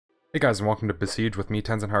Hey guys, and welcome to Besiege with me,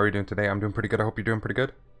 Tenzen. How are you doing today? I'm doing pretty good. I hope you're doing pretty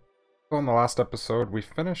good. So in the last episode, we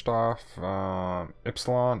finished off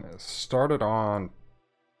Ypsilon, started on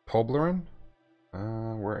Toblerone.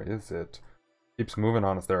 Where is it? Keeps moving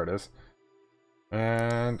on us. There it is.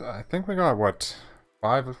 And I think we got, what,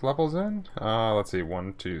 5 levels in? Let's see,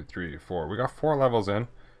 1, 2, 3, 4. We got 4 levels in.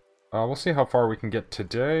 We'll see how far we can get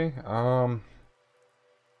today.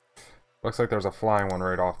 Looks like there's a flying one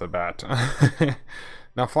right off the bat.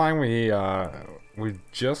 Now flying, we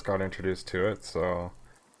just got introduced to it, so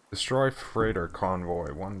destroy freighter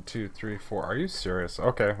convoy. 1, 2, 3, 4. Are you serious?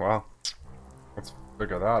 Okay, well, let's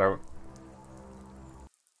figure that out.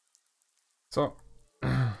 So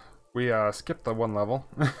we skipped the one level.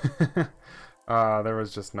 There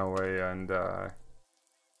was just no way, and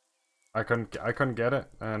I couldn't get it,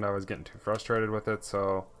 and I was getting too frustrated with it,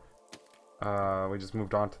 so we just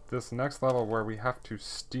moved on to this next level where we have to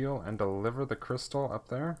steal and deliver the crystal up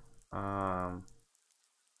there. Not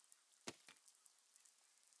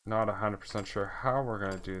 100% sure how we're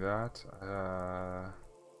gonna do that.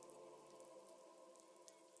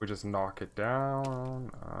 We just knock it down,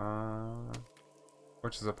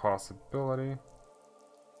 which is a possibility.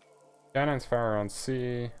 Cannons fire on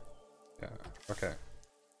C. Yeah, okay.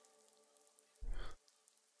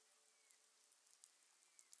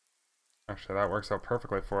 Actually, that works out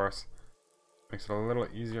perfectly for us. Makes it a little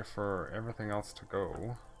easier for everything else to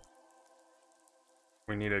go.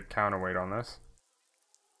 We needed counterweight on this.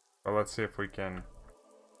 But let's see if we can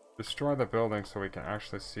destroy the building so we can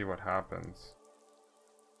actually see what happens.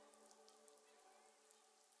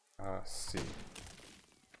 C.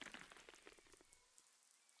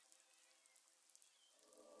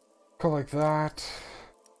 Go like that.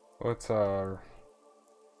 Let's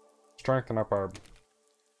strengthen up our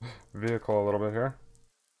vehicle a little bit here.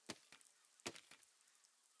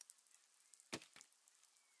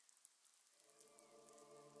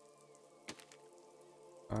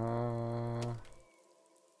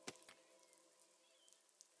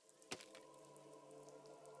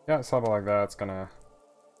 Yeah, something like that. It's gonna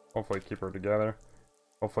hopefully keep her together.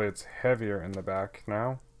 Hopefully it's heavier in the back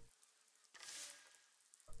now.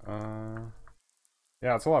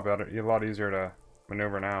 Yeah, it's a lot better, a lot easier to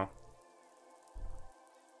maneuver now.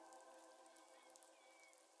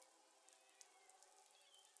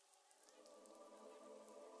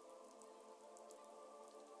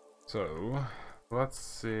 So, let's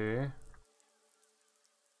see.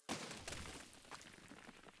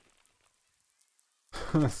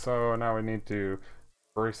 So now we need to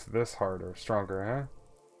brace this harder, stronger, huh?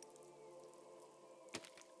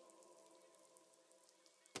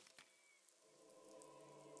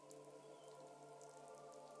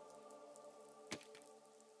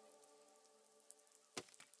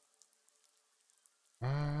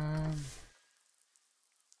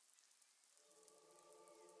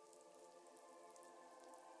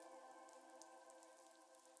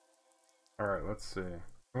 Alright, let's see.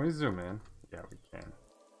 Can we zoom in? Yeah, we can.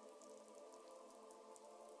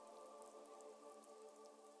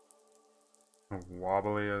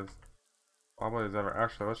 Wobbly as ever.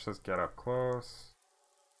 Actually, let's just get up close.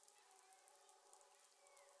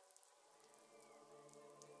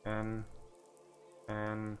 And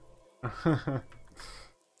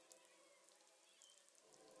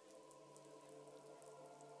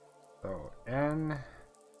so N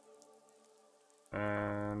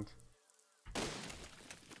and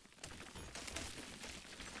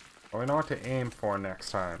oh, we know what to aim for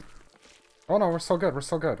next time. Oh no, we're still good. We're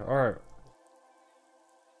still good. All right.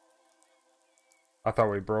 I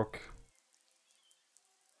thought we broke.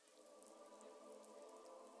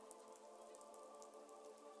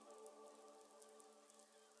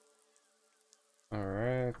 All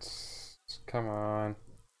right. Come on.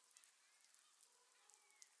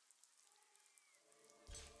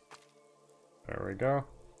 There we go.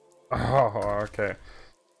 Oh, okay.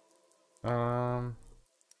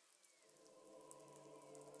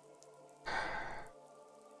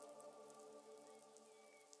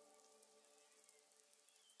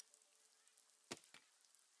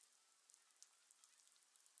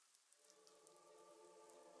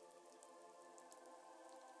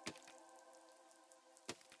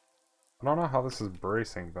 I don't know how this is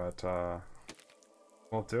bracing, but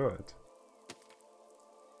we'll do it.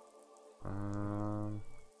 All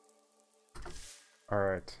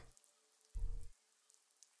right.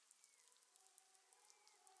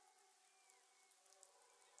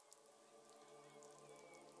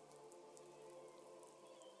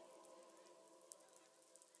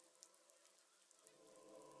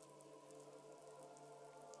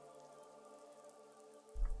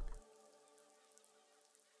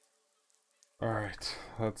 Alright,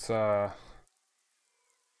 let's going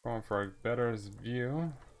for a better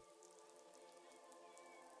view.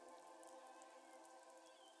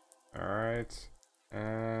 Alright,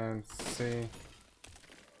 and see.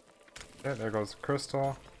 Yeah, there goes the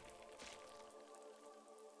crystal.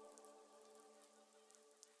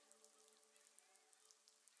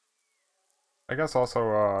 I guess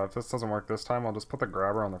also, if this doesn't work this time, I'll just put the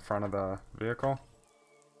grabber on the front of the vehicle.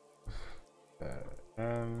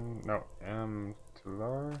 No, M to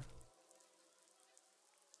lower.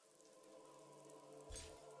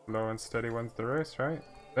 Low and steady wins the race, right?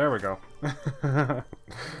 There we go.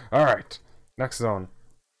 Alright, next zone.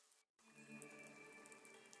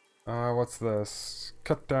 What's this?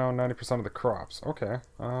 Cut down 90% of the crops. Okay.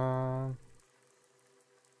 You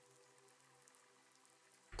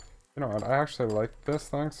know what? I actually like this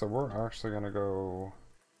thing, so we're actually gonna go.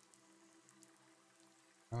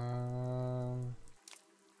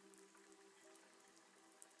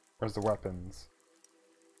 Where's the weapons?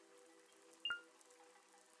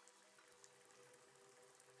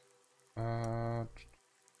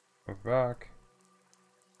 Move back.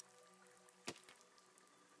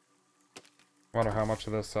 Wonder how much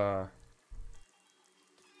of this,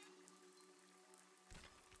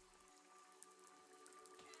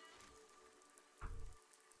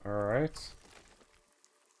 Alright.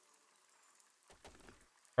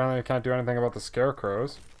 Apparently I can't do anything about the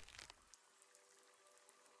scarecrows.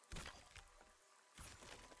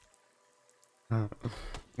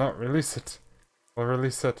 No, release it. We'll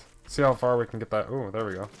release it. See how far we can get that. Oh, there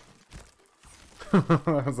we go.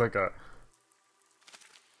 That was like a...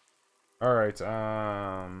 Alright,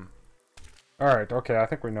 Alright, okay, I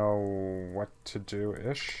think we know what to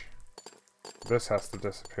do-ish. This has to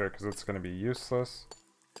disappear because it's going to be useless.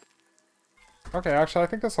 Okay, actually, I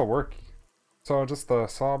think this will work. So, just the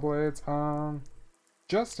saw blades.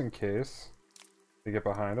 Just in case they get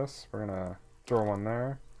behind us, we're going to throw one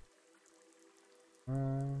there.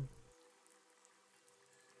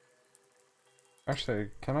 Actually,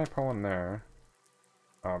 can I pull one there?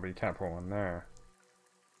 Oh, but you can't pull one there.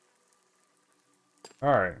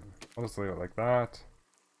 Alright, I'll just leave it like that.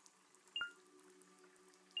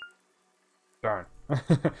 Darn.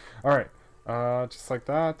 Alright, just like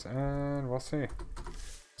that, and we'll see.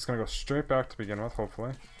 Just gonna go straight back to begin with,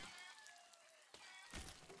 hopefully.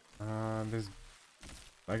 These,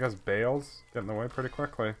 I guess, bales get in the way pretty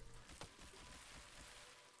quickly.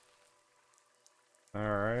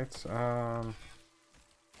 Alright,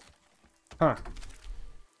 huh.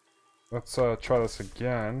 Let's, try this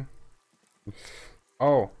again.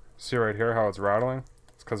 Oh, see right here how it's rattling?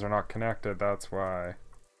 It's because they're not connected, that's why.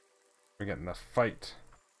 We're getting the fight.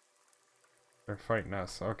 They're fighting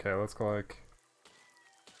us. Okay, let's go like...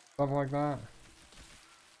 something like that.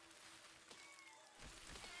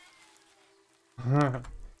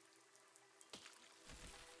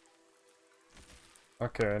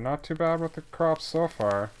 Okay, not too bad with the crops so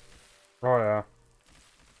far. Oh yeah.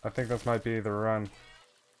 I think this might be the run.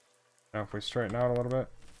 Now if we straighten out a little bit.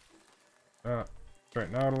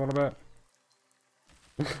 Straighten out a little bit.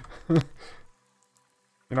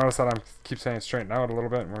 You notice that I keep saying straighten out a little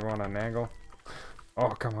bit and we're going on an angle? Oh,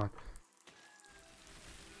 come on.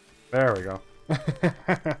 There we go.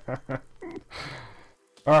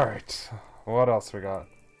 Alright. What else we got?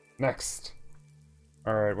 Next.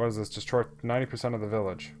 Alright, what is this? Destroy 90% of the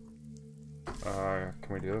village. Can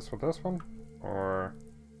we do this with this one? Or...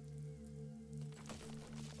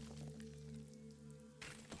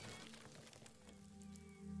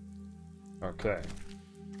 okay.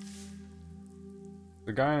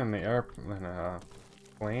 The guy in the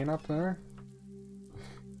plane up there?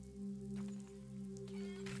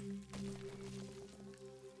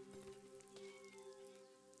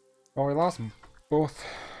 Oh, we lost both.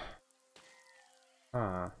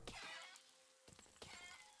 Huh.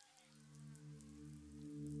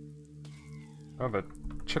 Oh, the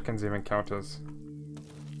chickens even count as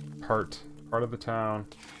part of the town.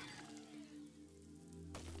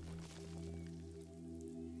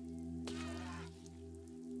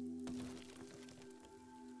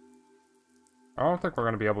 I don't think we're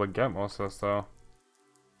going to be able to get most of this, though.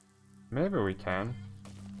 Maybe we can.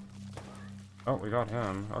 Oh, we got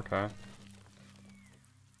him. Okay.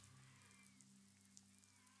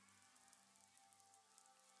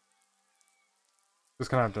 Just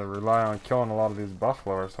gonna have to rely on killing a lot of these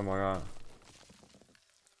buffalo or something like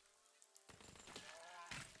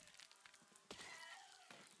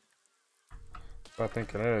that. I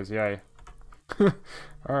think it is, yay.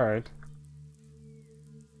 Alright.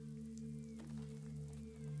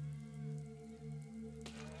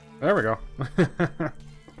 There we go.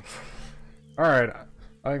 Alright.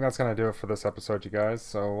 I think that's going to do it for this episode, you guys.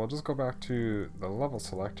 So we'll just go back to the level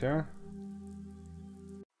select here.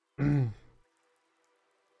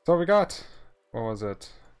 So we got, what was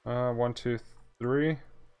it? 1, 2, 3.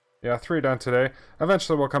 Yeah, 3 done today.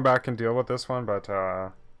 Eventually we'll come back and deal with this one, but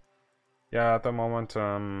yeah, at the moment,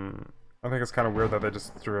 I think it's kind of weird that they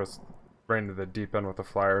just threw us right into the deep end with the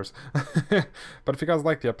flyers. But if you guys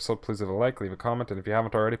like the episode, please leave a like, leave a comment, and if you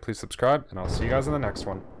haven't already, please subscribe, and I'll see you guys in the next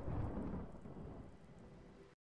one.